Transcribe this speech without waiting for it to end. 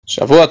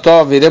Shavua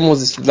Tov,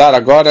 iremos estudar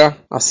agora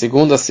a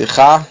segunda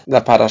Sichá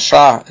da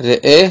Parashá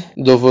Re'eh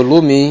do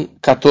volume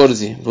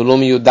 14,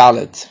 volume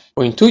Yudalet.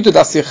 O intuito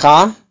da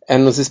Sichá é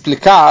nos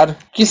explicar o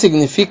que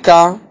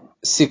significa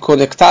se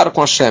conectar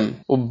com Hashem.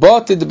 O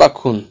bote de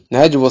Bakun,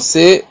 né, de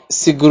você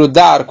se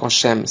grudar com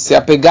Hashem, se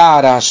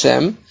apegar a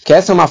Hashem, que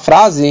essa é uma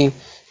frase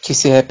que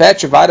se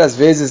repete várias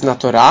vezes na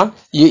Torá,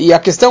 e a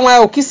questão é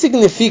o que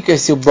significa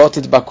esse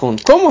bote de Bakun?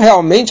 Como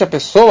realmente a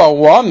pessoa,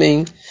 o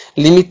homem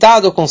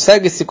limitado,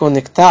 consegue se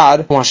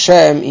conectar com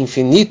Hashem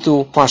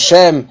infinito, com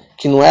Hashem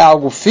que não é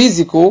algo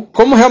físico,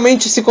 como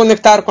realmente se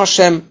conectar com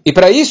Hashem? E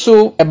para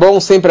isso é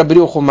bom sempre abrir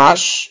o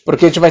Humash,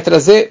 porque a gente vai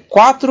trazer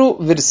 4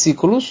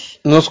 versículos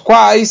nos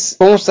quais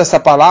consta essa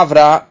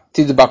palavra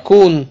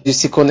Tidbakun, de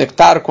se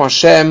conectar com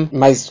Hashem,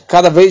 mas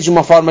cada vez de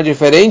uma forma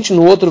diferente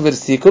no outro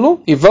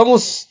versículo, e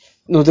vamos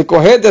no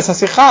decorrer dessa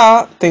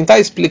Sichá tentar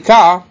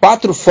explicar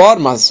 4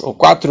 formas ou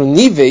 4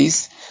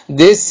 níveis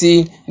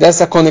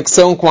dessa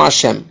conexão com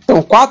Hashem.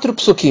 Então, 4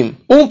 psukim.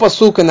 Um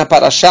pasuk na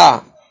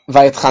Parashá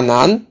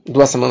Vayetchanan,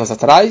 2 semanas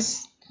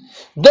atrás.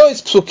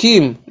 2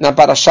 psukim na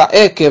Parashá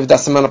Ekev da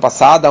semana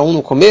passada, um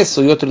no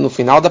começo e outro no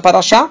final da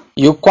Parashá.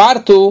 E o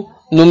 4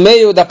 no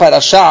meio da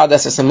Parashá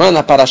dessa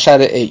semana, Parashá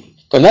Re'eh.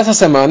 Então, nessa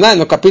semana,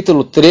 no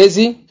capítulo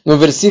 13, no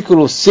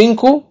versículo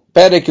 5,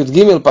 Perek Yud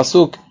Gimel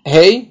pasuk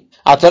Hei,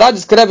 a Torá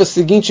descreve o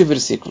seguinte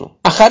versículo: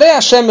 Acharei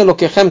Hashem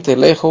Elokechem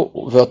telechu,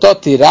 veoto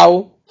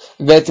tirau,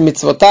 ואת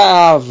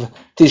מצוותיו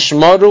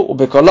תשמורו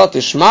ובקולו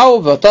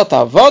תשמעו ואותו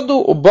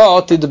תעבודו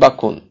ובו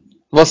תדבקון.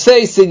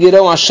 Vocês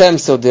seguirão Hashem,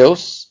 seu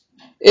Deus,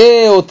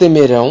 e o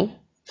temerão.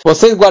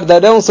 Vocês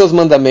guardarão seus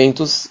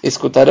mandamentos,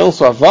 escutarão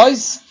sua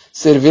voz,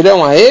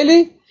 servirão a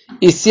Ele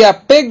e se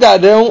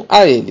apegarão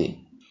a Ele.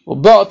 O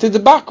bo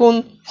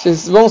tedbakun,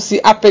 vocês vão se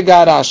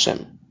apegar a Hashem.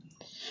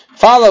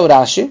 Fala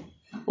Urashi,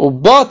 o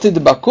bo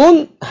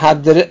tedbakun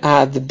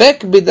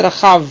hadbek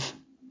bidrachav.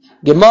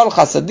 Gemol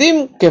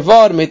Chassadim,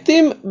 Kevor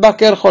Metim,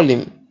 Baker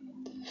Cholim.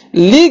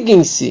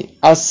 Liguem-se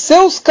a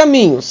seus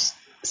caminhos,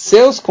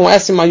 seus com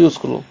S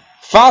maiúsculo.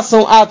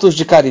 Façam atos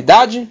de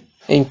caridade,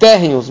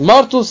 enterrem os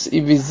mortos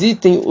e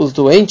visitem os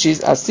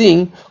doentes,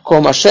 assim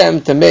como Hashem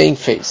também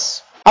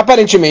fez.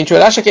 Aparentemente, o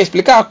Urashi quer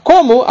explicar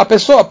como a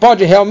pessoa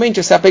pode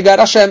realmente se apegar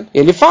a Hashem.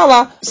 Ele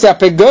fala se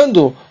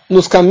apegando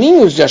nos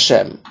caminhos de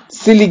Hashem,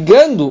 se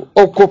ligando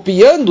ou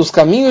copiando os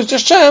caminhos de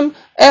Hashem.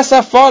 Essa é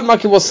a forma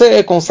que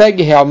você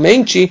consegue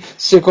realmente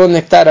se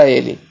conectar a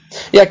Ele.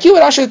 E aqui o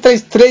Urashi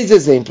traz 3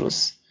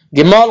 exemplos.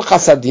 Gemol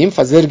Chassadim,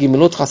 fazer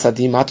Gimilut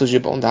Chassadim, atos de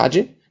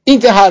bondade.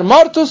 Enterrar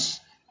mortos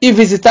e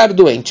visitar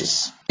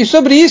doentes. E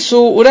sobre isso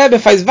o Rebbe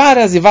faz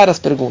várias e várias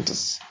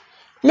perguntas.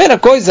 Primeira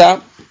coisa,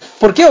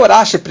 por que o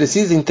Urashi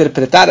precisa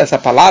interpretar essa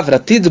palavra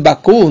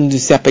Tidbakun, de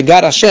se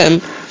apegar a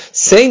Hashem,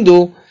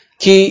 sendo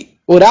que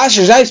o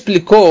Urashi já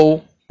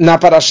explicou na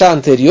Parashá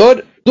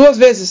anterior 2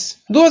 vezes?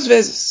 2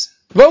 vezes.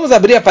 Vamos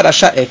abrir a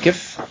Parashá Ekev.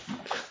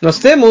 Nós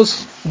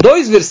temos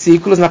 2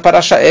 versículos na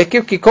Parashá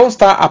Ekev que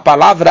consta a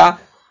palavra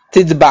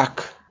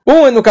Tidbak.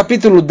 Um é no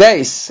capítulo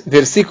 10,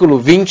 versículo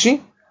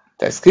 20.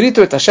 Está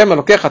escrito: Et Hashem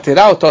Elokecha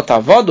terá o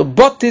totavodo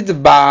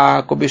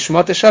botidbak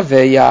ubishmot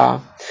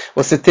eshaveia.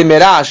 Você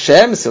temerá a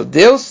Hashem, seu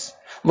Deus,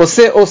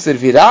 você o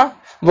servirá,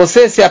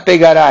 você se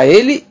apegará a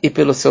Ele e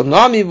pelo seu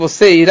nome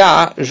você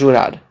irá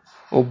jurar.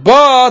 O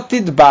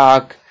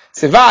botidbak,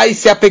 você vai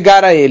se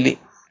apegar a Ele.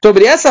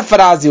 Sobre essa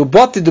frase, o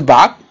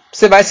botidbak,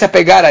 você vai se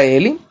apegar a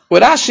Ele, o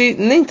Urashi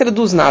nem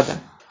traduz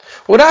nada.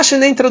 O Urashi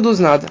nem traduz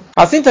nada.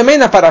 Assim também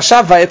na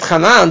Parashá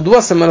Vayetchanan,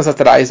 2 semanas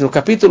atrás, no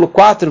capítulo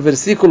 4,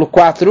 versículo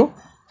 4,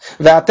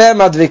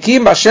 Ve'atem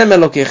advekim b'Hashem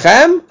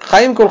Elokechem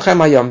chaim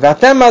kolchem hayom.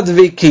 Ve'atem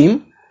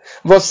advekim,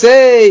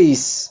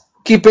 vocês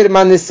que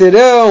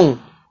permanecerão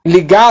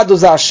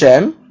ligados a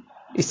Hashem,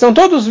 estão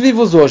todos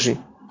vivos hoje.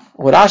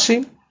 O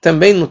Urashi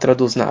também não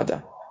traduz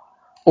nada.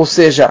 Ou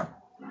seja,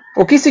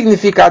 o que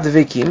significa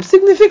advekim?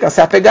 Significa se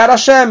apegar a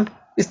Hashem,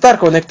 estar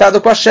conectado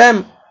com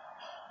Hashem.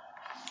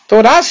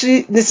 Então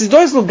Rashi, nesses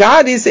 2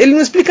 lugares, ele não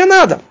explica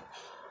nada.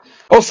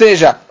 Ou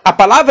seja, a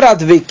palavra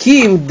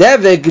advekim,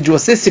 devek, de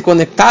você se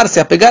conectar, se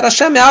apegar a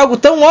Hashem, é algo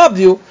tão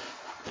óbvio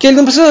que ele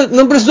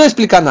não precisou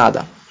explicar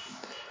nada.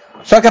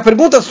 Só que a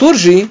pergunta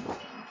surge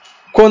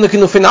quando que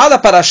no final da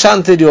Parashá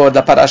anterior,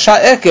 da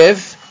Parashá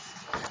Ekev,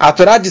 a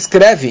Torá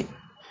descreve,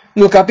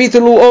 no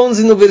capítulo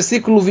 11, no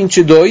versículo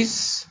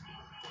 22,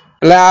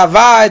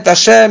 Le'avah et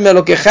Hashem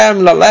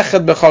Elokechem lalechet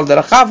bechol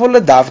derachav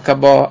uledavka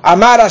bo.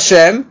 Amar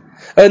Hashem,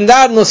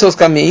 andar nos seus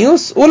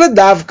caminhos,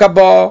 uledavka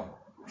bo.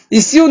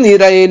 E se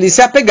unir a Ele,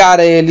 se apegar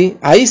a Ele,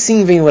 aí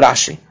sim vem o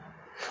Urashi.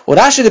 O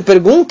Urashi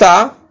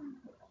pergunta,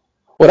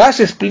 o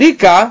Urashi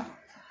explica,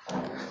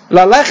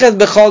 lalechet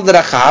bechol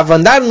derachav,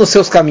 andar nos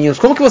seus caminhos.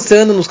 Como que você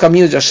anda nos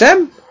caminhos de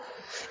Hashem?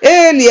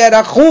 Ele é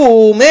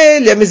Rahum,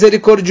 ele é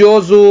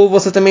misericordioso,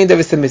 você também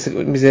deve ser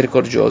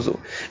misericordioso.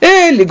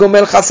 Ele,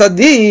 Gomel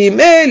Chassadim,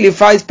 ele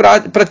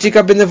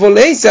pratica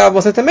benevolência,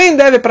 você também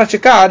deve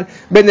praticar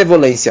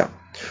benevolência.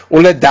 O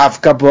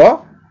Ledavka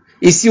bo,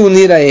 e se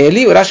unir a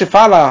ele. O Rashi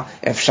fala,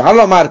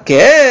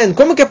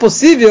 como que é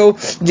possível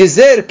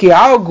dizer que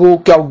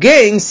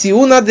alguém se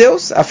una a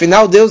Deus?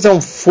 Afinal, Deus é um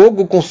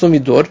fogo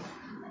consumidor.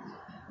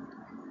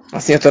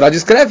 Assim a Torá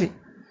descreve.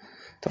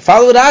 Então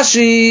fala o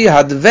Rashi,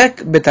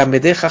 Hadvek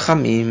betalmidei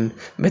chachamim,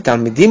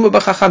 betalmidim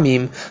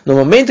ubechachamim. No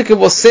momento que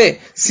você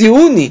se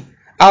une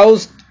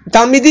aos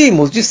talmidim,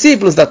 os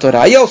discípulos da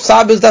Torá, e aos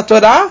sábios da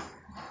Torá,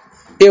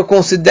 eu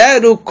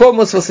considero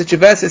como se você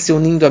estivesse se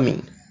unindo a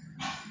mim.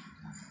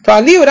 Então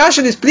ali o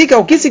Rashi explica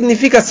o que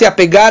significa se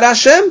apegar a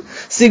Hashem,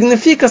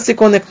 significa se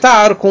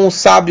conectar com os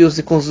sábios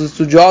e com os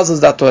estudiosos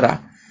da Torá.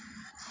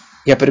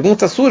 E a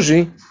pergunta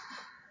surge,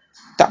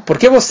 tá, por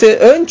que você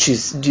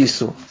antes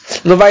disso,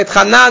 no Vayet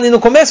Hanan e no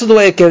começo do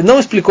Eker, não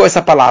explicou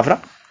essa palavra,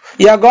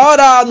 e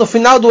agora no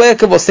final do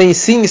Eker você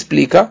sim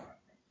explica,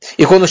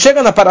 e quando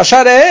chega na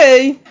Parashá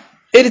Re'ei,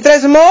 ele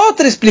traz uma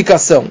outra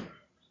explicação,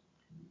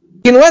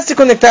 que não é se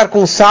conectar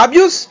com os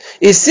sábios,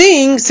 e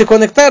sim se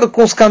conectar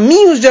com os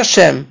caminhos de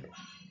Hashem.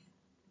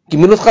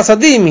 Gemilut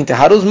Chassadim,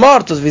 enterrar os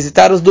mortos,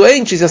 visitar os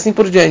doentes e assim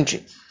por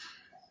diante.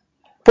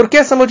 Por que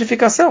essa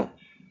modificação?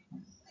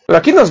 Por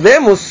aqui nós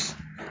vemos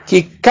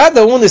que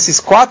cada um desses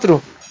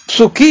 4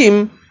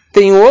 psukim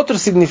tem um outro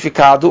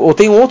significado, ou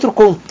tem um outro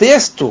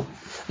contexto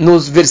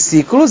nos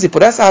versículos, e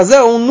por essa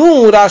razão,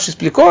 num o Rashi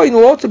explicou, e no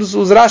outro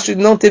os Rashi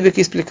não teve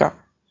que explicar.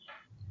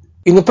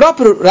 E no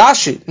próprio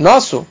Rashi, na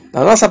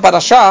nossa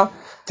Parashá,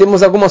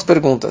 temos algumas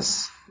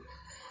perguntas.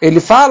 Ele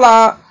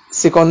fala,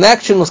 se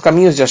conecte nos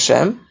caminhos de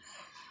Hashem,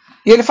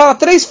 e ele fala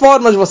 3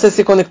 formas de você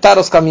se conectar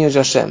aos caminhos de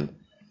Hashem.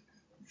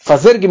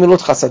 Fazer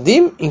Gemilut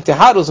Chassadim,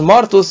 enterrar os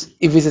mortos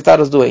e visitar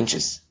os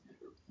doentes.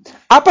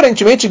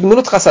 Aparentemente,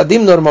 Gemilut Chassadim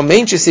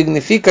normalmente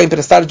significa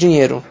emprestar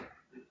dinheiro,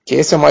 que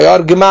esse é o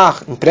maior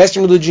Gemar,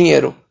 empréstimo do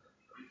dinheiro.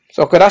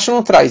 Só que o Rashi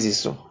não traz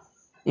isso.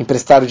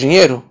 Emprestar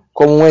dinheiro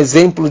como um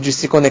exemplo de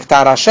se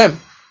conectar a Hashem,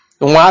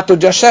 um ato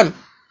de Hashem.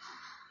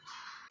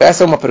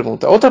 Essa é uma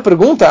pergunta. Outra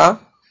pergunta,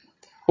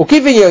 o que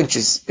vem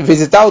antes?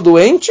 Visitar o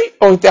doente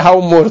ou enterrar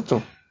o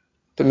morto?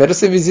 Primeiro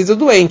você visita o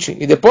doente,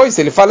 e depois,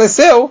 se ele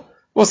faleceu,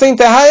 você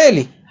enterra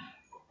ele.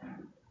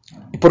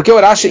 E por que o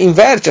Rashi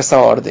inverte essa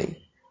ordem?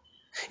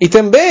 E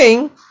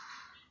também,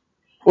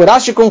 o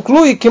Rashi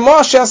conclui que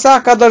Moshe Asa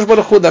Kadosh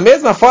Baruch Hu, da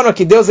mesma forma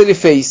que Deus ele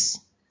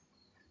fez.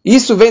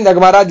 Isso vem da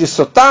Gemara de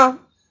Sotá,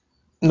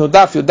 no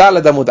Daf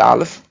Yudaled Amud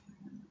Aleph.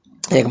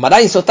 E a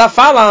Gemara em Sotá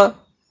fala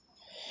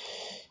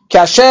que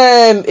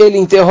Hashem ele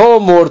enterrou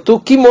morto.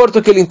 Que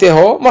morto que ele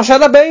enterrou? Moshe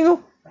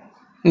Rabbeinu.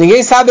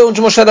 Ninguém sabe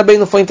onde Moshe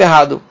Rabbeinu foi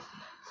enterrado.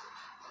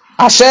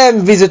 Hashem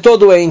visitou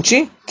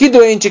doente. Que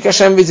doente que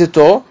Hashem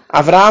visitou?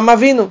 Avraham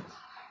Avinu.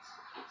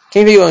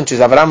 Quem veio antes?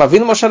 Avraham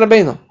Avinu ou Moshe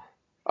Rabbeinu?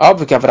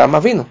 Óbvio que Avraham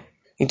Avinu.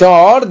 Então a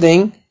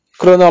ordem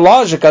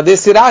cronológica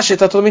desse Rashi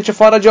está totalmente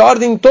fora de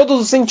ordem em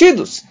todos os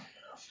sentidos.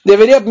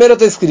 Deveria primeiro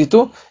ter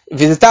escrito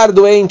visitar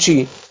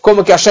doente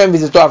como que Hashem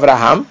visitou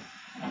Avraham,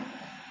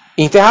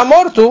 e enterrar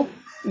morto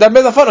da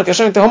mesma forma que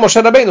Hashem enterrou Moshe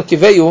Rabbeinu, que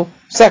veio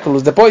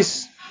séculos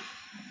depois.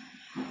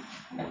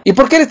 E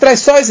por que ele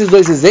traz só esses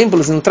 2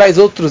 exemplos e não traz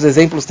outros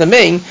exemplos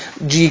também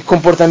de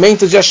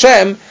comportamentos de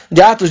Hashem,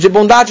 de atos de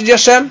bondade de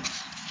Hashem?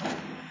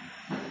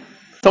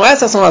 Então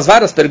essas são as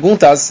várias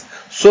perguntas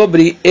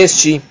sobre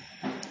esse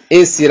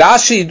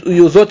Rashi e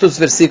os outros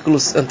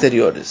versículos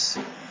anteriores.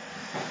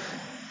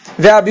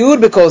 Ve'abiur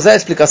bekozé, a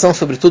explicação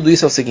sobre tudo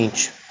isso é o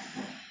seguinte.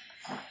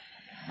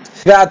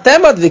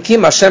 Ve'atem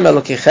advikim Hashem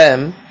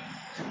Elokichem,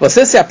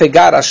 você se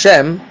apegar a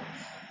Hashem,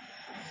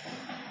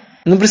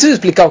 não preciso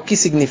explicar o que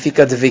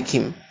significa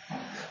dvikim.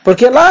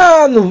 Porque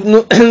lá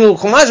no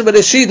Chumash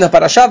Bereshit, na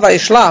Parashá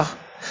Vayishlach,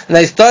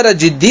 na história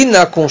de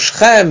Dina com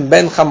Shem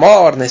ben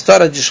Hamor, na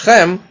história de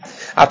Shem,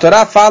 a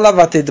Torá fala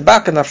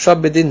Vatidbak nafsho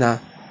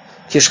bedina,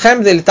 que Shem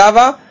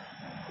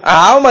a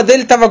alma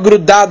dele estava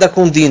grudada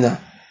com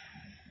Dina.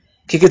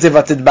 O que quer dizer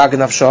Vatidbak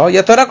nafsho? E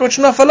a Torá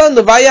continua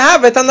falando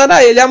Vayahav et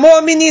Anara, ele amou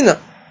a menina.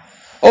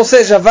 Ou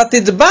seja,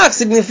 Vatidbak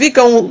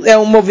significa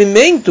um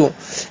movimento,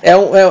 é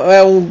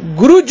um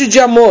grude de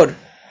amor.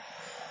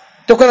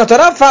 Então quando a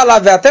Torá fala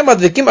Ve'atem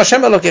advikim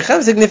Hashem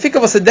Elokechem, significa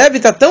que você deve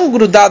estar tão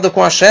grudado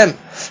com Hashem,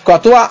 com a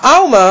tua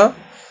alma,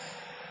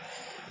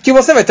 que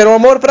você vai ter um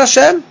amor para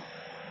Hashem.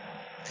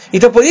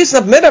 Então por isso,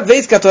 na primeira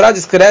vez que a Torá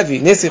descreve,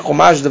 nesse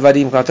Chumash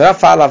Devarim, quando a Torá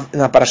fala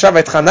na Parashá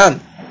Vayet Hanan,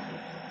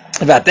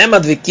 Ve'atem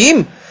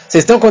advikim,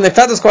 vocês estão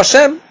conectados com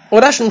Hashem, o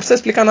Rashi não precisa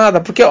explicar nada,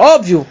 porque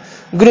óbvio,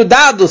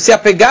 grudado, se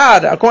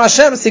apegar com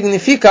Hashem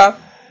significa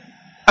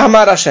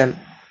amar Hashem.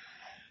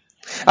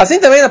 Assim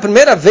também, na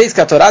primeira vez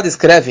que a Torá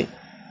descreve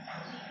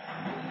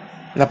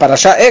na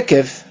Parashá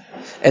Ekev,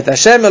 et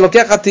Hashem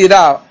Elokecha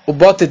Tira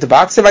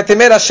Ubotidbak, você vai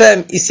temer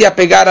Hashem e se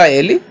apegar a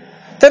Ele,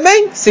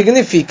 também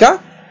significa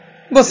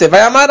você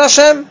vai amar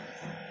Hashem.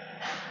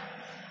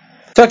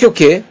 Só que o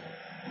quê?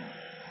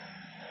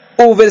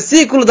 O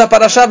versículo da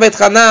Parashá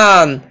Vayet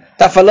Hanan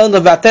está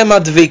falando Ve'atem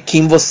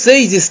advikim,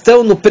 vocês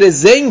estão no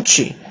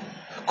presente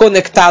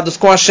conectados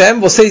com Hashem,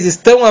 vocês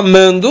estão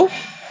amando,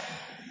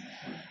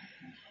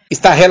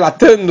 está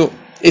relatando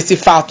esse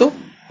fato.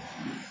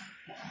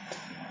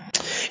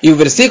 E o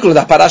versículo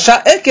da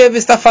Parashá Ekev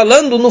está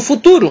falando no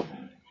futuro.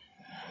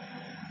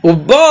 O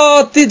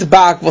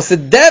Botidbak, você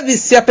deve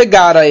se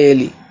apegar a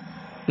ele.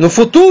 No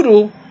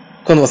futuro,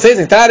 quando vocês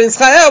entrarem em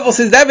Israel,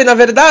 vocês devem, na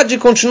verdade,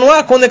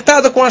 continuar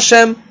conectados com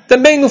Hashem.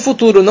 Também no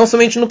futuro, não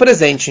somente no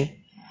presente.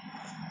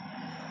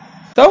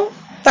 Então,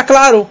 está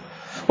claro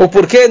o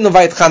porquê no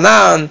Vait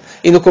Hanan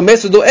e no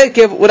começo do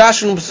Ekev, o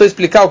Rashi não precisou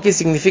explicar o que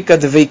significa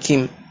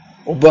Dveikim,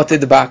 o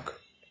Botidbak.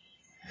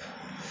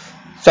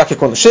 Só que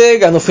quando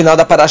chega no final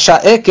da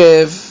Parashá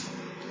Ekev,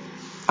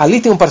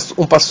 ali tem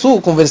um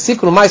passuco, um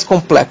versículo mais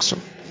complexo.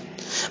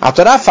 A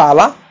Torá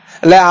fala: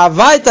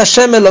 Le'avait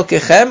Hashem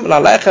Elokechem,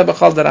 lalecha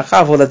bechol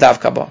derachav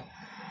uledavka bo.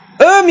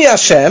 Ame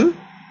Hashem,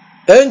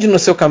 ande no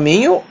seu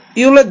caminho,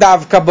 e o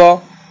ledavka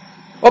bo.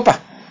 Opa!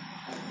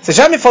 Você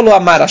já me falou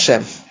amar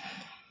Hashem.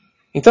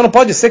 Então não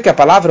pode ser que a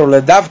palavra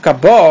ledavka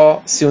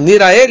bo, se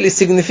unir a ele,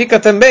 significa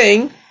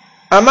também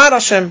amar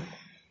Hashem.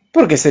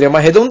 Porque seria uma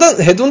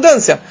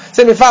redundância.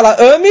 Você me fala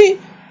ame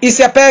e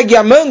se apegue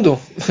amando,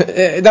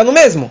 dá no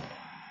mesmo.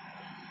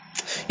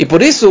 E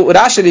por isso o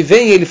Rashi ele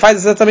vem e ele faz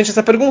exatamente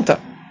essa pergunta.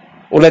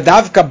 O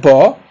ledavka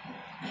bo,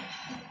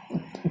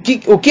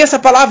 o que essa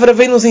palavra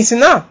vem nos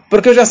ensinar?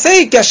 Porque eu já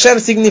sei que Hashem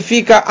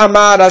significa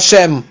amar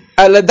Hashem.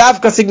 A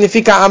ledavka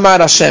significa amar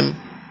Hashem.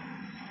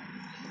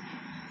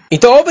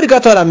 Então,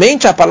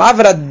 obrigatoriamente, a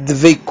palavra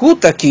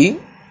dveikut aqui,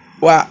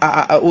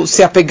 o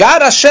se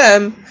apegar a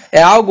Hashem,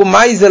 é algo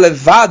mais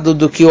elevado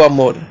do que o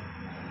amor.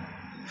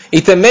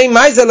 E também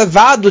mais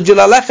elevado de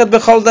lalechet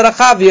bechol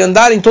derachav, e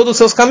andar em todos os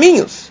seus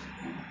caminhos.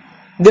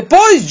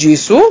 Depois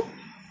disso,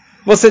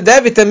 você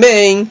deve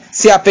também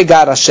se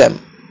apegar a Hashem.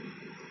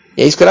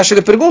 E é isso que o Rashi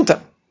ele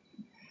pergunta.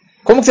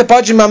 Como que você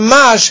pode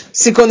mamash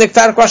se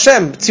conectar com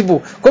Hashem?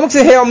 Tipo, como que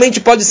você realmente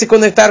pode se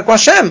conectar com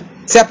Hashem?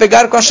 Se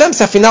apegar com Hashem,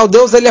 se afinal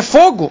Deus ele é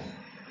fogo.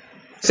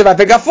 Você vai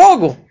pegar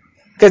fogo.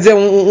 Quer dizer,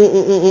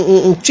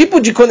 um tipo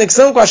de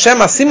conexão com Hashem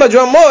acima de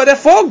um amor é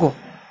fogo.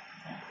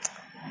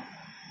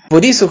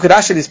 Por isso o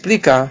Rashi ele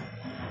explica,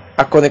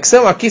 a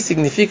conexão aqui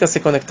significa se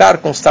conectar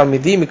com os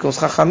Talmidim e com os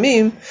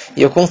Chachamim,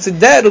 e eu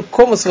considero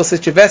como se você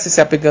estivesse se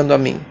apegando a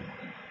mim.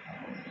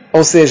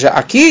 Ou seja,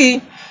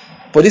 aqui,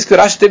 por isso que o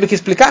Rashi teve que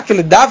explicar que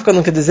ledavka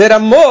não quer dizer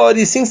amor,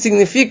 e sim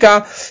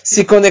significa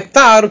se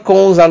conectar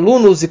com os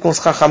alunos e com os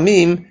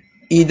Chachamim,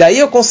 e daí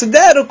eu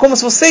considero como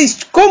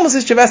se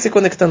estivesse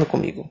conectando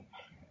comigo.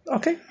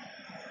 Ok?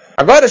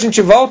 Agora a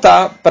gente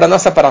volta para a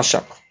nossa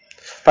Parashá.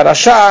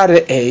 Parashá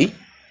Re'ei.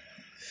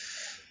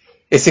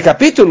 Esse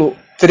capítulo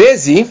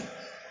 13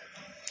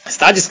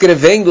 está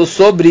descrevendo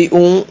sobre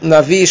um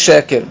Navi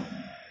Sheker,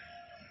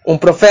 um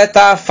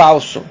profeta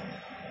falso.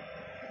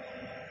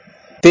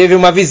 Teve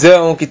uma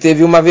visão, que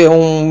teve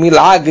um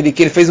milagre,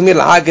 que ele fez um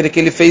milagre, que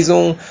ele fez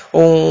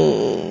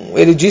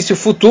ele disse o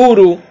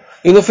futuro.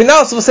 E no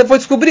final, se você for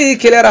descobrir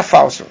que ele era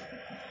falso.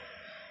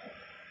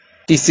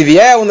 Que se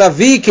vier um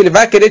Navi, que ele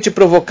vai querer te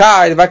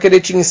provocar, ele vai querer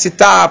te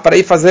incitar para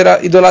ir fazer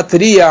a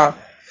idolatria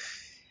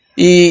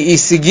e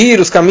seguir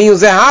os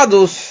caminhos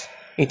errados.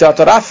 Então a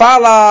Torá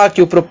fala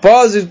que o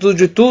propósito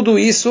de tudo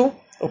isso,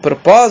 o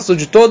propósito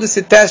de todo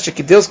esse teste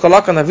que Deus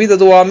coloca na vida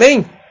do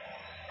homem,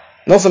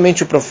 não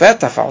somente o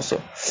profeta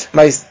falso,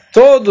 mas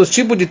todo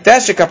tipo de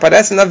teste que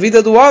aparece na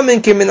vida do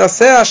homem, que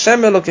menaseh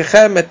Hashem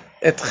Elokechem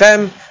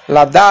etchem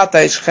ladat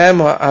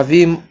haishchem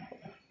avim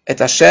et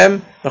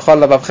Hashem mechol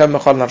lavavchem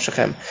mechol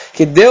nafshechem.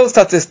 Que Deus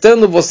está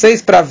testando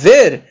vocês para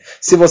ver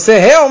se você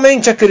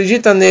realmente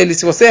acredita nele,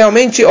 se você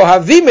realmente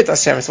ohavim et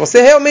Hashem, se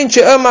você realmente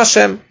ama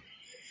Hashem,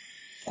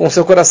 com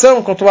seu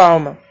coração, com tua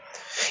alma.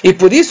 E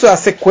por isso a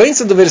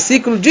sequência do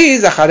versículo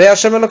diz: Acharei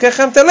Hashem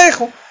Elokechem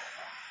telechu.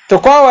 Então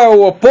qual é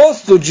o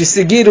oposto de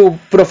seguir o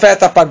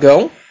profeta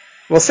pagão?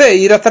 Você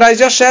ir atrás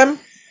de Hashem.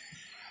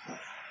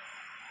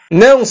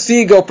 Não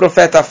siga o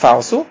profeta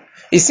falso.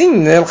 E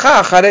sim,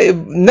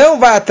 não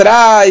vai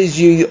atrás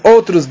de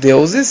outros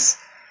deuses.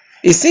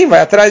 E sim,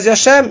 vai atrás de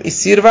Hashem. E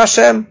sirva a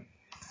Hashem.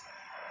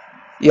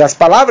 E as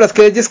palavras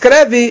que ele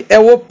descreve é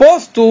o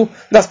oposto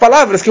das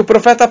palavras que o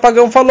profeta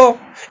pagão falou.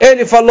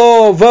 Ele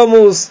falou,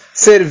 vamos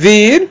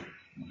servir.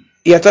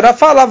 E a Torá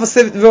fala,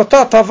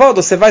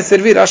 você vai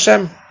servir a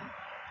Hashem.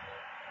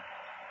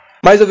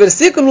 Mas o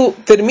versículo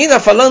termina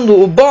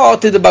falando o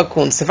bote de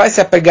Bakun. Você vai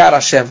se apegar a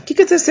Hashem. O que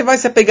quer dizer você vai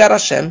se apegar a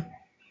Hashem?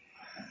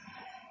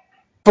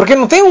 Porque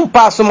não tem um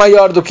passo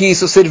maior do que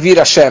isso, servir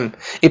a Hashem.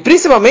 E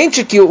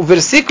principalmente que o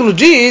versículo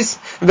diz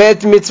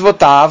Vet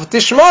mitzvotav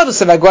tishmor,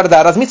 você vai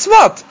guardar as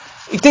mitzvot.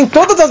 E tem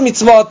todas as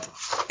mitzvot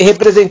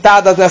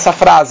representadas nessa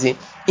frase,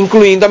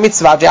 incluindo a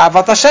mitzvah de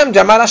Avat Hashem, de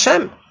amar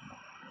Hashem.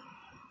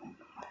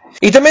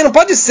 E também não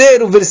pode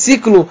ser o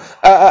versículo,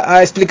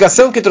 a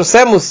explicação que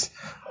trouxemos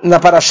na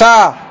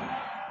Parashá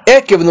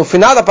Ekev, no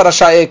final da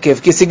Parashá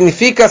Ekev, que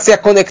significa se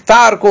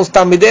conectar com os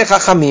Talmidei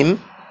Chachamim,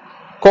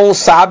 com os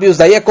sábios,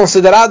 daí é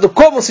considerado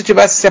como se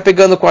estivesse se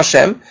apegando com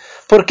Hashem,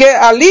 porque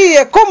ali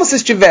é como se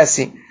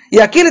estivesse. E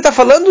aqui ele está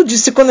falando de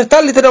se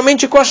conectar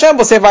literalmente com Hashem.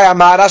 Você vai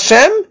amar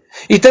Hashem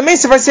e também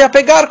você vai se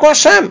apegar com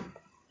Hashem.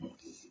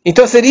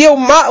 Então seria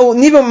o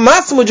nível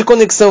máximo de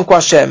conexão com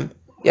Hashem.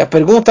 E a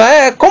pergunta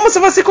é, como você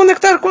vai se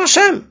conectar com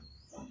Hashem?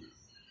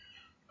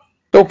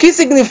 Então, o que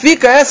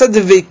significa essa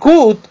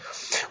Dveikut?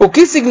 O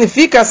que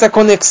significa essa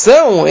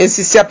conexão,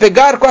 esse se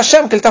apegar com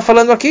Hashem que ele está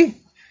falando aqui?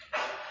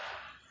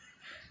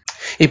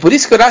 E por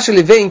isso que o Rashi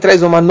ele vem e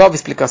traz uma nova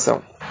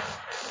explicação,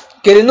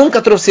 que ele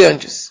nunca trouxe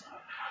antes.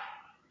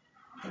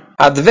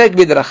 Advek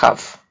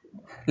bidrachav.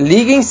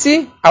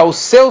 Liguem-se aos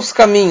seus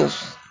caminhos.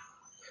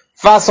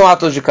 Façam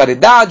atos de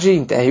caridade,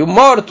 enterrem o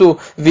morto,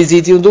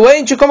 visitem o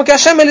doente, como que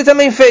Hashem ele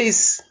também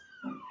fez.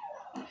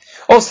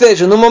 Ou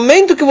seja, no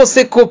momento que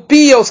você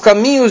copia os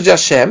caminhos de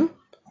Hashem,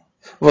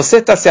 você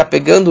está se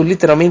apegando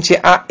literalmente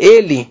a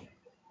Ele.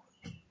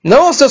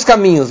 Não aos seus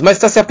caminhos, mas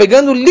está se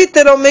apegando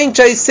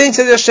literalmente à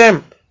essência de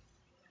Hashem.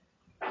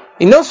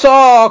 E não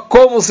só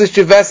como se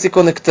estivesse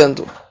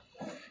conectando.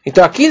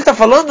 Então aqui ele está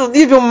falando do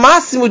nível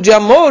máximo de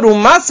amor, o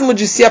máximo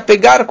de se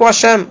apegar com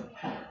Hashem.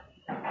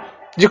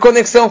 De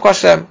conexão com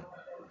Hashem.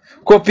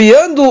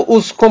 Copiando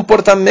os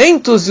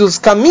comportamentos e os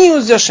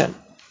caminhos de Hashem.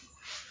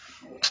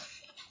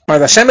 Mas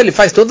Hashem ele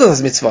faz todas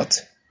as mitzvot.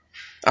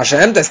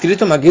 Hashem está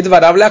escrito Magid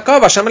Varav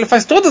Leakov. Hashem ele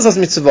faz todas as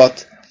mitzvot.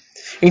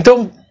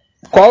 Então,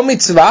 qual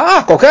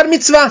mitzvah? Qualquer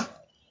mitzvah.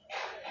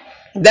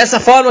 Dessa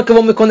forma que eu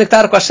vou me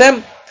conectar com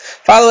Hashem?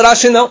 Fala o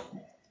Rashi, não.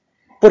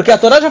 Porque a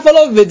Torá já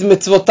falou Ved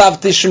mitzvotav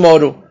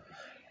tishmoru.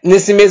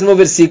 Nesse mesmo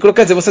versículo,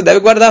 quer dizer, você deve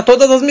guardar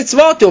todas as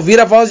mitzvot e ouvir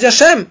a voz de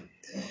Hashem.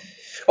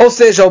 Ou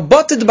seja, o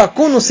bote de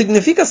Bakun não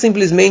significa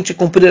simplesmente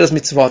cumprir as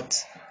mitzvot,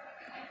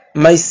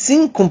 mas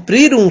sim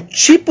cumprir um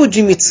tipo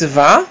de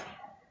mitzvah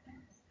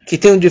que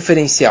tem um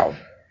diferencial.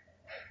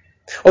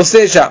 Ou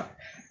seja,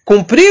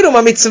 cumprir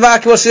uma mitzvah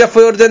que você já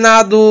foi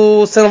ordenado,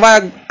 você não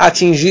vai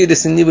atingir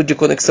esse nível de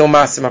conexão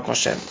máxima com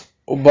Hashem.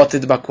 O bote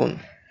de Bakun.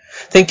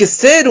 Tem que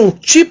ser um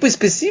tipo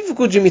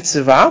específico de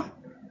mitzvah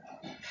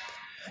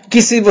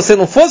que se você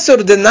não fosse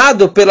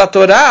ordenado pela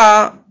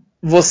Torá,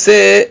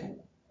 você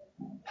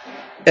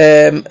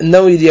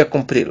não iria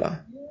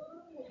cumpri-la.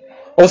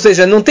 Ou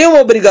seja, não tem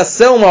uma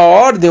obrigação, uma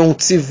ordem, um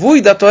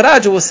tzivui da Torá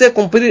de você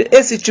cumprir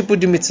esse tipo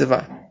de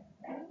mitzvah.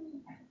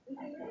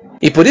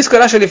 E por isso que o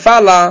Rashi ele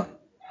fala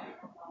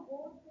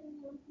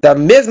da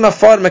mesma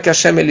forma que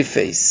Hashem ele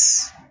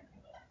fez.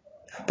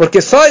 Porque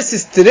só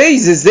esses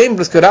 3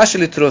 exemplos que o Rashi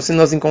ele trouxe,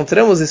 nós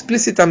encontramos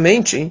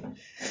explicitamente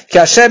que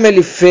Hashem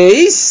ele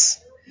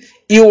fez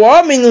e o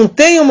homem não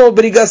tem uma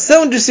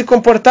obrigação de se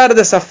comportar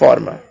dessa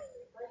forma.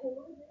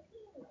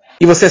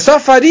 E você só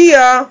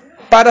faria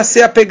para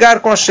se apegar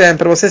com Hashem,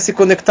 para você se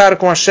conectar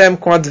com Hashem,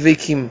 com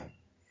Adveikim.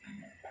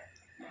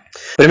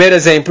 Primeiro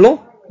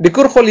exemplo,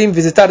 Bikur Cholim,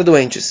 visitar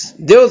doentes.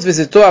 Deus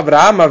visitou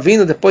Avraham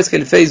Avinu depois que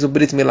ele fez o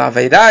Brit Milá.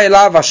 Vairá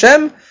elav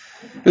Hashem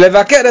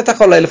levaker et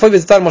hacholeh. Ele foi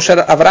visitar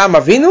Avraham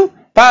Avinu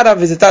para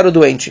visitar o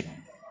doente.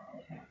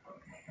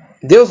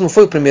 Deus não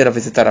foi o primeiro a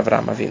visitar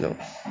Avraham Avinu.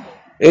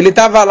 Ele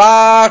estava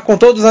lá com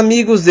todos os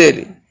amigos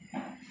dele.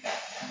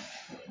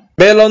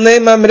 Elonei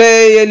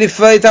Mamrei, ele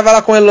estava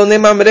lá com Elonei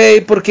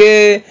Mamrei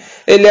porque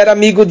ele era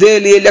amigo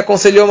dele, ele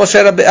aconselhou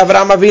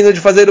Avraham Avinu de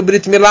fazer o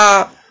Brit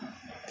Milá.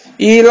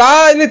 E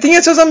lá ele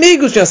tinha seus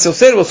amigos, tinha seus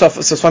servos,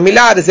 seus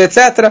familiares,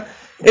 etc.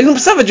 Ele não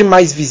precisava de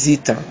mais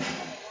visita.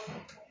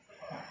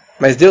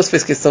 Mas Deus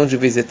fez questão de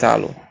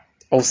visitá-lo.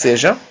 Ou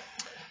seja,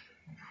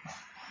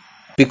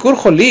 Bikur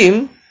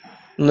Cholim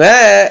não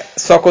é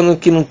só quando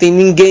que não tem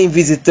ninguém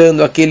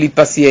visitando aquele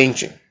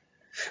paciente.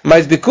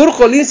 Mas Bikur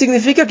Cholim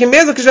significa que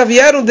mesmo que já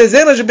vieram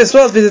dezenas de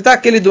pessoas visitar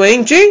aquele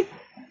doente,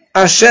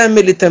 Hashem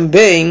ele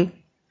também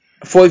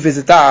foi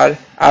visitar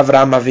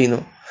Avraham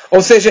Avinu.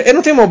 Ou seja, ele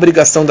não tem uma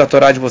obrigação da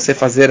Torá de você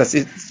fazer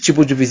esse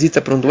tipo de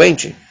visita para um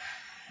doente.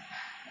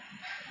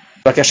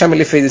 Porque Hashem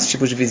ele fez esse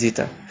tipo de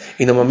visita.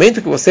 E no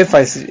momento que você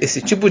faz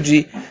esse tipo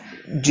de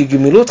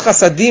Gemilut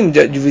Hassadim,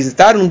 de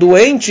visitar um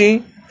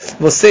doente,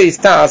 você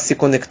está se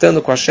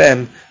conectando com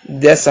Hashem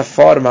dessa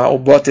forma, o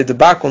bote de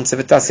Bakun, você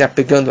está se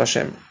apegando a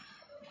Hashem.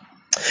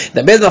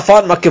 Da mesma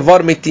forma que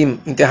Vor Meitim,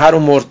 enterrar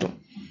um morto.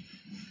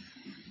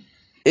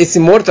 Esse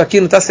morto aqui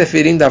não está se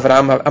referindo a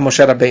Avraham, a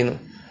Moshe Rabbeinu.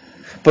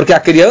 Porque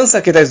a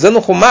criança que está estudando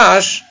o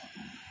Humash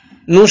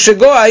não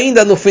chegou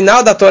ainda no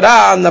final da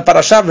Torá, na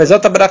Parashá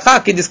Vezot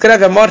HaBracha, que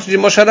descreve a morte de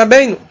Moshe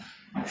Rabbeinu.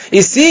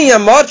 E sim, a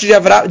morte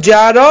de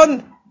Aaron,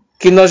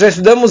 que nós já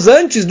estudamos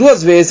antes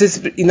 2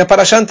 vezes, e na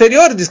Parashá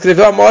anterior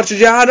descreveu a morte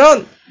de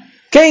Aaron.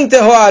 Quem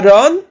enterrou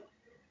Aaron?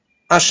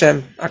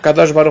 Hashem,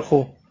 Akadosh Baruch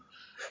Hu.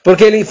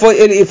 Porque ele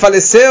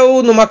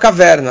faleceu numa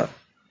caverna.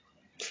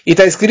 E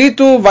está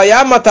escrito,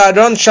 Vayamat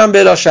Aaron Sham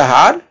Belo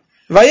Shahar,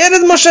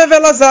 Vayered Moshe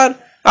Velazar.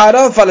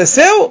 Aaron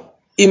faleceu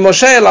e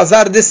Moshe e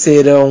Elazar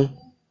desceram.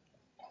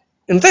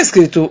 Não está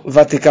escrito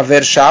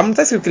Vatikaver Sham, não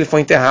está escrito que ele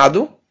foi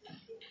enterrado.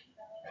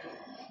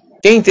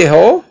 Quem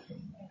enterrou?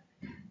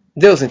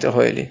 Deus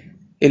enterrou ele.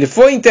 Ele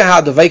foi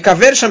enterrado.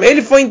 Vaikaver Sham,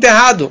 ele foi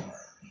enterrado.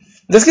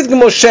 Não está escrito que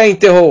Moshe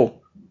enterrou.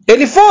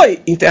 Ele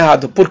foi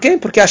enterrado. Por quê?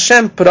 Porque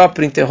Hashem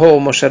próprio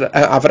enterrou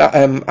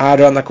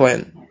Aaron a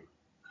Cohen.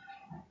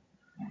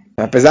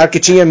 Apesar que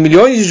tinha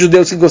milhões de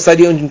judeus que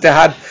gostariam de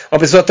enterrar uma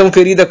pessoa tão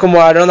querida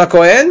como Aaron a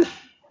Cohen,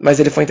 mas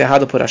ele foi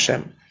enterrado por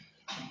Hashem.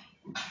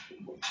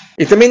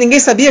 E também ninguém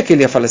sabia que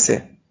ele ia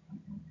falecer.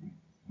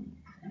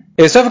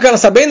 Eles só ficaram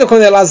sabendo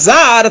quando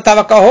Elazar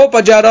estava com a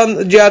roupa de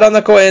Aaron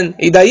a Cohen.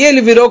 E daí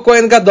ele virou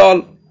Cohen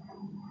Gadol.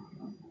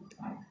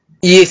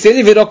 E se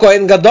ele virou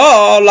Cohen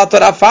Gadol, a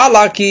Torá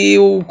fala que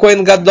o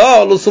Cohen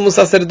Gadol, o sumo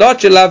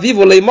sacerdote, lá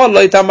vivo, Leimol,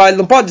 ele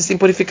não pode se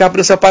purificar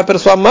para o seu pai e para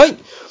sua mãe.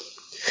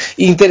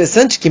 E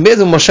interessante que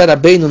mesmo Moshe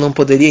Rabbeinu não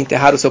poderia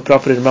enterrar o seu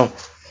próprio irmão.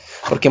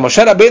 Porque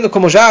Moshe Rabbeinu,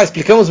 como já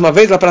explicamos uma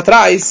vez lá para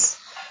trás,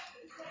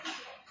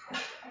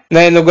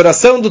 na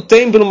inauguração do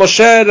templo,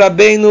 Moshe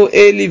Rabbeinu,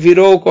 ele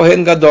virou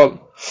Kohen Gadol.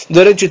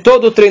 Durante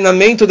todo o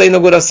treinamento da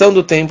inauguração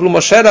do templo,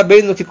 Moshe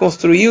Rabbeinu que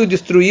construiu,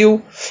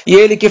 destruiu, e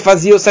ele que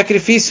fazia os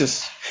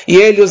sacrifícios. E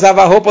ele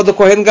usava a roupa do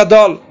Kohen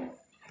Gadol.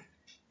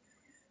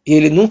 E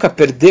ele nunca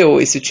perdeu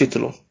esse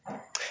título.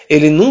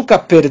 Ele nunca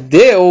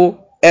perdeu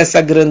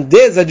essa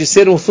grandeza de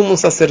ser um sumo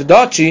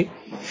sacerdote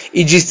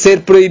e de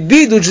ser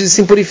proibido de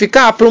se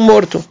purificar para o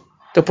morto.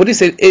 Então por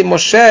isso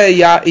Moshe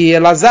e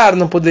Elazar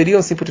não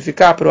poderiam se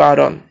purificar para o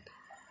Aaron.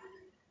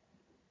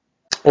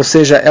 Ou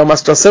seja, é uma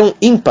situação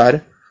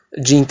ímpar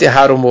de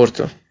enterrar o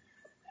morto.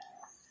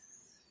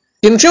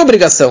 E não tinha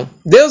obrigação.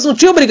 Deus não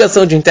tinha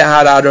obrigação de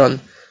enterrar Aaron,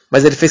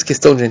 mas ele fez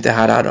questão de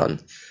enterrar Aaron.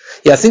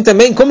 E assim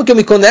também, como que eu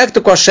me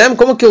conecto com Hashem,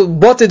 como que eu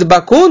boto de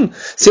Bakun,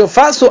 se eu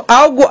faço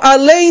algo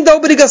além da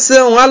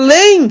obrigação,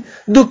 além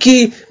do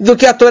que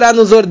a Torá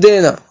nos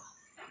ordena.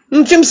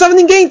 Não precisava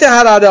ninguém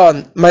enterrar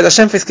Aaron, mas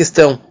Hashem fez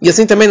questão. E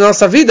assim também na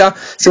nossa vida,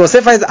 se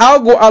você faz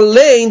algo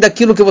além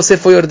daquilo que você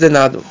foi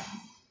ordenado.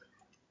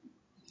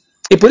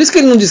 E por isso que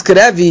ele não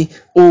descreve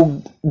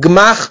o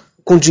gmar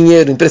com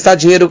dinheiro, emprestar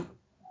dinheiro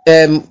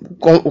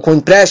com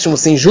empréstimo,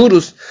 sem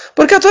juros,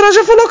 porque a Torá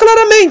já falou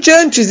claramente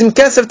antes, em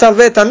Keser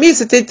Talvet Ami,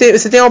 você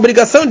tem a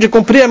obrigação de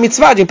cumprir a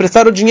mitzvah, de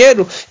emprestar o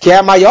dinheiro, que é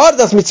a maior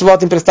das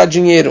mitzvot, emprestar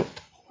dinheiro.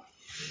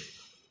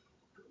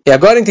 E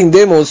agora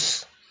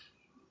entendemos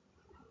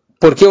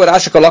por que o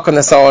Rashi coloca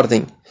nessa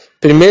ordem.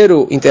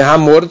 Primeiro enterrar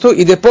morto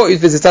e depois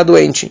visitar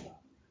doente.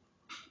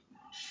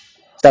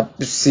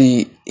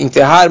 Se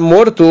enterrar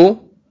morto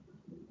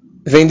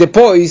vem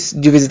depois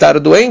de visitar o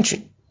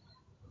doente.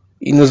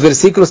 E nos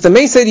versículos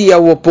também seria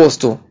o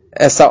oposto,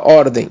 essa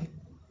ordem.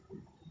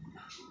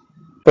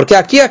 Porque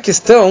aqui a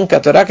questão que a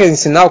Torá quer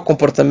ensinar o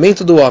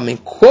comportamento do homem.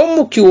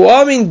 Como que o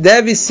homem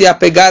deve se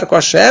apegar com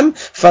Hashem,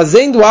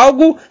 fazendo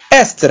algo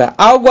extra,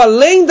 algo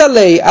além da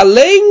lei,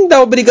 além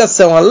da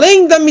obrigação,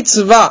 além da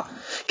mitzvah.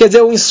 Quer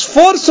dizer, um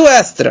esforço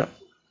extra.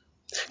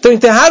 Então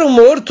enterrar um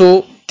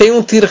morto tem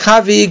um tircha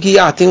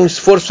ve'igiyah, tem um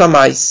esforço a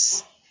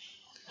mais.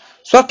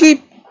 Só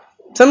que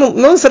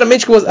não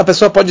necessariamente que a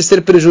pessoa pode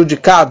ser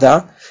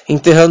prejudicada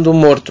enterrando um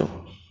morto.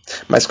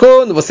 Mas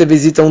quando você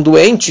visita um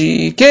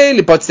doente, que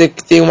ele pode ser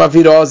que tenha uma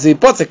virose,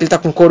 pode ser que ele está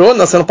com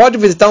corona, você não pode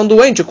visitar um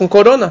doente com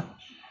corona.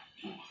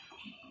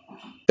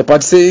 Você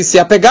pode se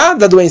apegar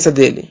da doença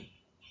dele.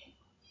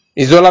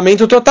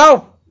 Isolamento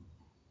total.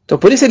 Então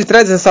por isso ele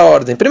traz essa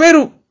ordem.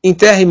 Primeiro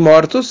enterre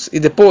mortos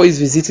e depois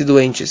visite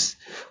doentes.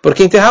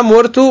 Porque enterrar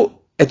morto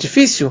é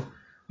difícil,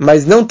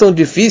 mas não tão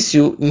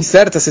difícil em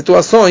certas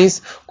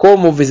situações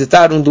como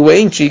visitar um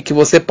doente que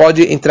você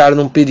pode entrar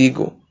num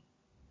perigo.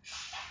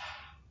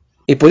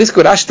 E por isso que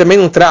o Rashi também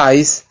não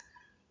traz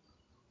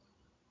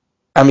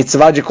a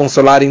mitzvah de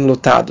consolar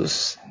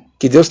enlutados.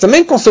 Que Deus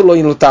também consolou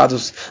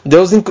enlutados.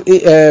 Deus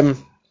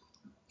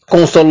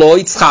consolou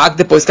Yitzhak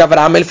depois que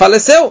Avraham ele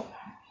faleceu.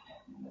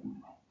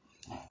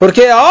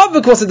 Porque é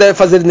óbvio que você deve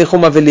fazer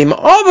Nechum Avelim.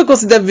 Óbvio que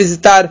você deve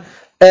visitar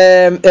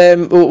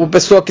a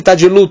pessoa que está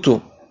de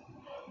luto.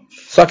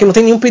 Só que não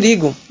tem nenhum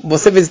perigo.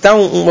 Você visitar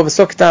uma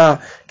pessoa que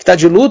está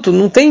de luto,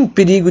 não tem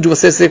perigo de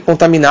você ser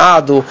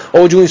contaminado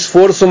ou de um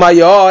esforço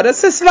maior.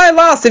 Você vai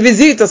lá, você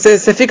visita,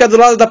 você fica do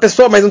lado da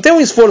pessoa, mas não tem um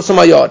esforço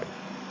maior.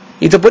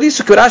 Então por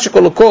isso que o Rashi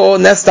colocou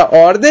nesta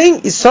ordem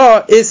e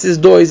só esses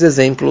dois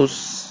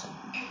exemplos.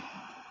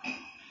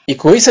 E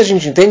com isso a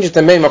gente entende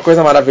também uma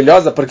coisa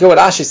maravilhosa, porque o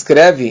Rashi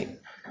escreve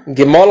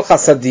Gemol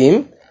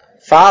Chassadim,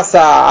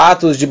 faça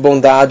atos de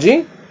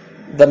bondade,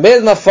 da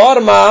mesma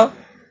forma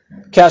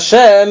que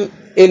Hashem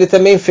ele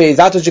também fez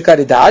atos de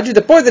caridade,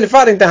 depois ele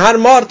fala enterrar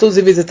mortos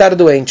e visitar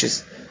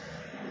doentes.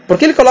 Por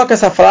que ele coloca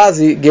essa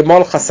frase,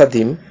 Gemol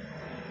Chassadim?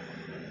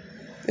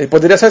 Ele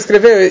poderia só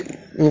escrever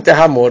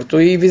enterrar morto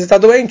e visitar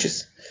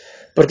doentes.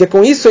 Porque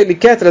com isso ele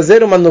quer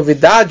trazer uma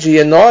novidade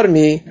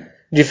enorme,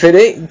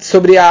 diferente,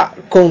 sobre a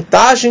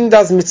contagem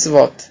das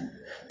mitzvot.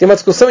 Tem uma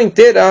discussão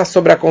inteira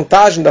sobre a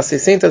contagem das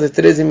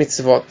 613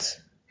 mitzvot.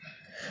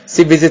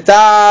 Se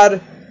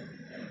visitar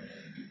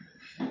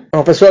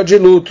uma pessoa de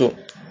luto,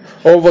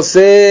 ou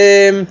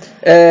você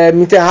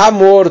enterrar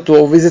morto,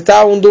 ou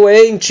visitar um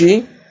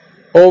doente,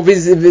 ou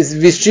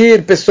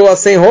vestir pessoas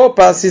sem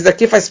roupas, isso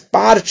daqui faz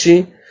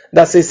parte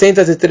das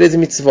 613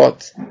 mitzvot.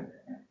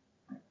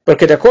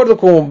 Porque de acordo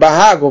com o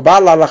Bahag, o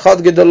Baal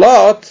Halachot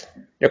Gedolot,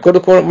 de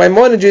acordo com o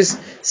Maimonides,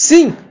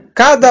 sim,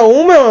 cada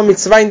uma é uma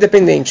mitzvah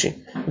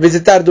independente.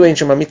 Visitar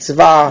doente é uma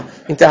mitzvah,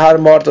 enterrar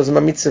mortos é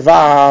uma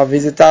mitzvah,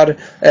 visitar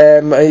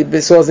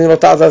pessoas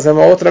enlutadas é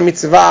uma outra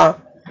mitzvah.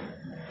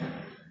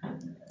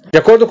 De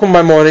acordo com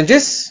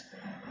Maimonides,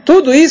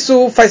 Tudo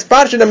isso faz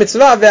parte da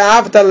mitzvah,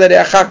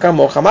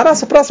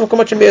 amarás o próximo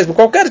como a ti mesmo.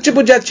 Qualquer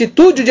tipo de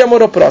atitude de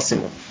amor ao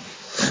próximo.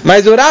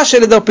 Mas o Rashi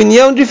ele dá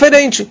opinião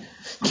diferente.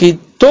 Que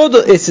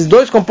todos esses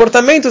dois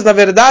comportamentos, na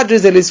verdade,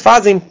 eles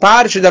fazem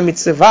parte da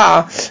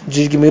mitzvah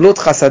de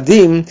Gemilut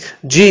Chassadim,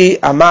 de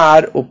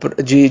amar,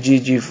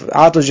 de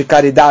atos de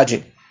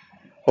caridade.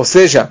 Ou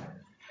seja,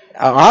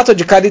 o ato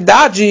de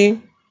caridade,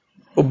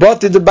 o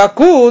bote do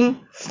Bakun,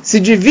 se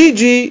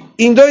divide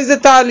em dois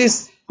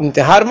detalhes: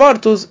 enterrar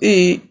mortos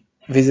e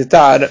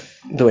visitar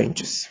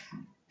doentes.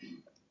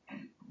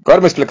 Agora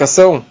uma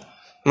explicação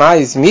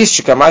mais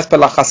mística, mais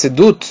pela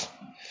Hassidut.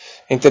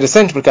 É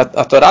interessante porque a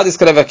Torá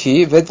descreve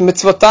aqui,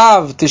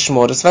 mitzvotav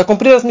tishmor, você vai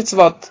cumprir as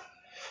mitzvot.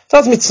 Então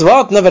as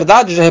mitzvot, na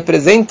verdade, já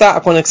representa a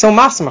conexão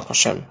máxima com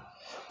Hashem.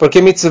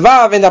 Porque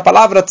mitzvah vem da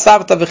palavra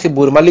tzavta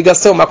vechibur, uma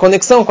ligação, uma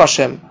conexão com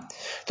Hashem.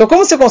 Então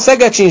como você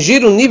consegue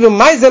atingir um nível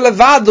mais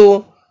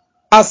elevado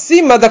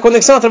acima da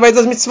conexão através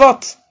das mitzvot?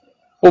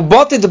 O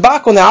bote de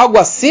Bakun é algo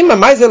acima,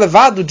 mais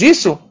elevado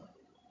disso?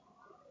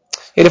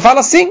 Ele fala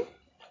assim,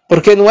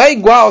 porque não é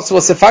igual se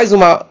você faz um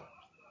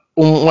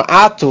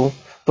ato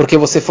porque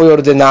você foi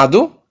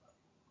ordenado,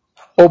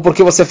 ou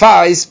porque você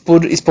faz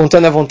por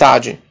espontânea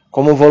vontade,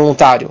 como um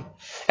voluntário.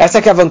 Essa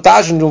é a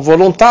vantagem de um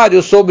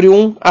voluntário sobre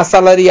um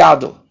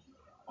assalariado.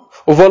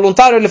 O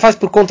voluntário ele faz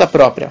por conta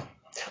própria.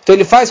 Então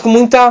ele faz com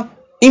muita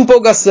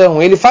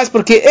empolgação, ele faz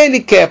porque ele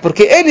quer,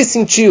 porque ele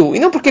sentiu, e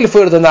não porque ele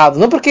foi ordenado,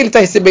 não porque ele está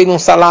recebendo um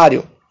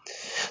salário.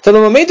 Então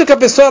no momento que a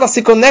pessoa ela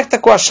se conecta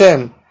com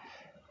Hashem,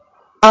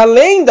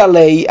 além da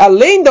lei,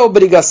 além da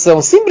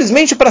obrigação,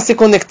 simplesmente para se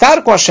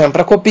conectar com Hashem,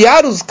 para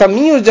copiar os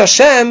caminhos de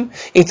Hashem,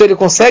 então ele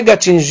consegue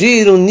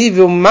atingir um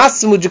nível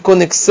máximo de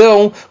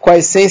conexão com a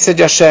essência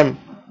de Hashem.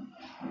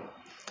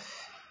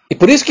 E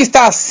por isso que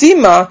está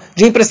acima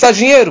de emprestar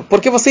dinheiro,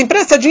 porque você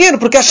empresta dinheiro,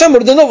 porque Hashem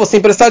ordenou você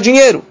emprestar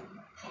dinheiro.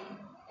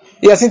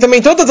 E assim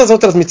também todas as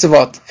outras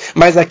mitzvot.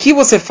 Mas aqui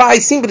você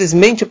faz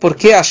simplesmente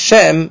porque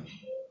Hashem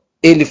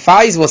ele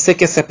faz, você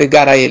quer se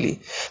apegar a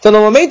ele. Então no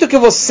momento que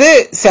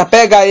você se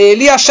apega a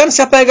ele, Hashem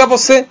se apega a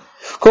você.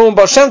 Como o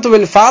Baal Shem Tov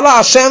ele fala,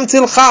 Hashem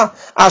tzilcha.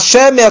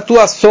 Hashem é a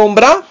tua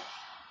sombra.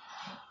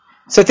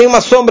 Você tem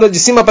uma sombra de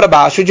cima para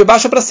baixo e de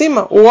baixo para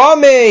cima. O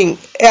homem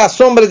é a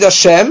sombra de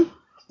Hashem.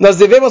 Nós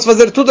devemos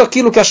fazer tudo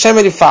aquilo que Hashem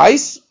ele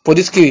faz. Por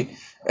isso que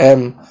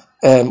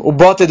o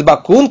bote de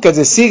Bakun, quer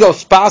dizer, siga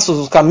os passos,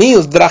 os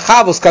caminhos,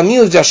 drachava os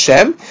caminhos de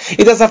Hashem,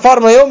 e dessa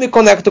forma eu me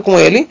conecto com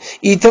ele,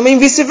 e também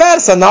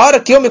vice-versa, na hora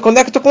que eu me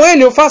conecto com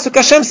ele, eu faço que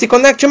Hashem se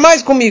conecte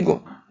mais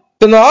comigo.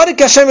 Então na hora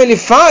que Hashem ele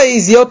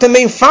faz, e eu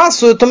também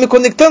faço, eu estou me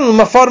conectando de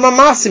uma forma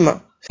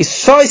máxima. E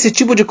só esse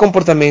tipo de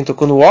comportamento,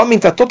 quando o homem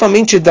está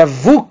totalmente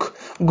davuk,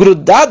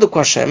 grudado com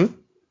Hashem,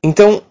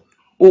 então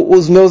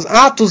os meus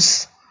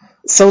atos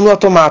são no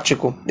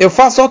automático. Eu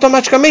faço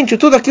automaticamente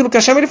tudo aquilo que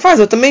Hashem ele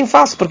faz, eu também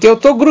faço, porque eu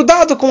estou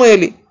grudado com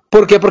ele.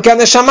 Por quê? Porque a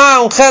Neshama é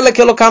um chelek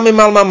elokam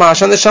imal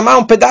mamash, a Neshama é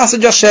um pedaço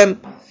de Hashem.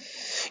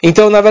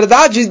 Então, na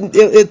verdade,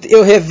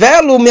 eu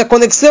revelo minha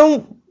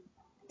conexão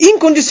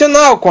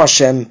incondicional com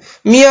Hashem,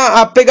 minha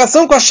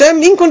apegação com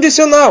Hashem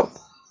incondicional.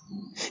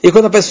 E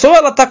quando a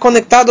pessoa está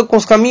conectada com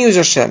os caminhos de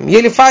Hashem, e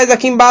ele faz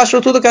aqui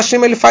embaixo tudo que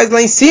Hashem ele faz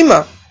lá em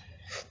cima,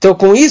 então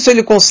com isso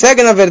ele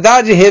consegue, na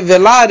verdade,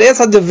 revelar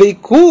essa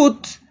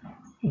deveikut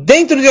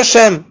dentro de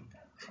Hashem,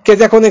 quer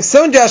dizer, a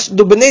conexão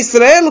do Bnei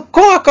Israel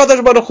com a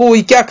Kadosh Baruch Hu,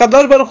 e que a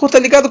Kadosh Baruch Hu está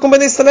ligado com o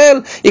Bnei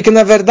Israel, e que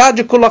na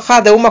verdade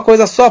Kulachad é uma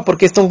coisa só,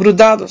 porque estão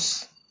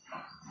grudados.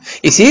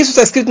 E se isso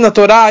está escrito na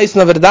Torá, isso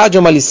na verdade é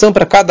uma lição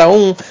para cada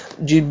um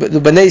do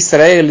Bnei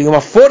Israel, e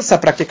uma força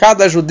para que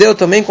cada judeu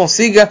também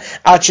consiga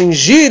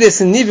atingir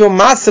esse nível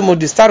máximo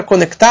de estar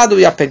conectado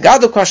e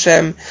apegado com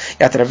Hashem,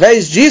 e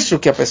através disso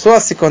que a pessoa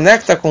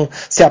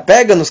se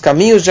apega nos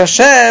caminhos de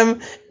Hashem,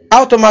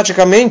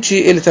 automaticamente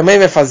ele também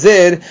vai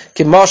fazer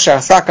que Moshe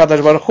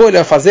Kadosh Baruch Hu, ele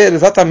vai fazer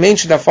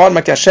exatamente da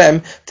forma que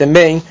Hashem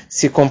também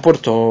se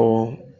comportou.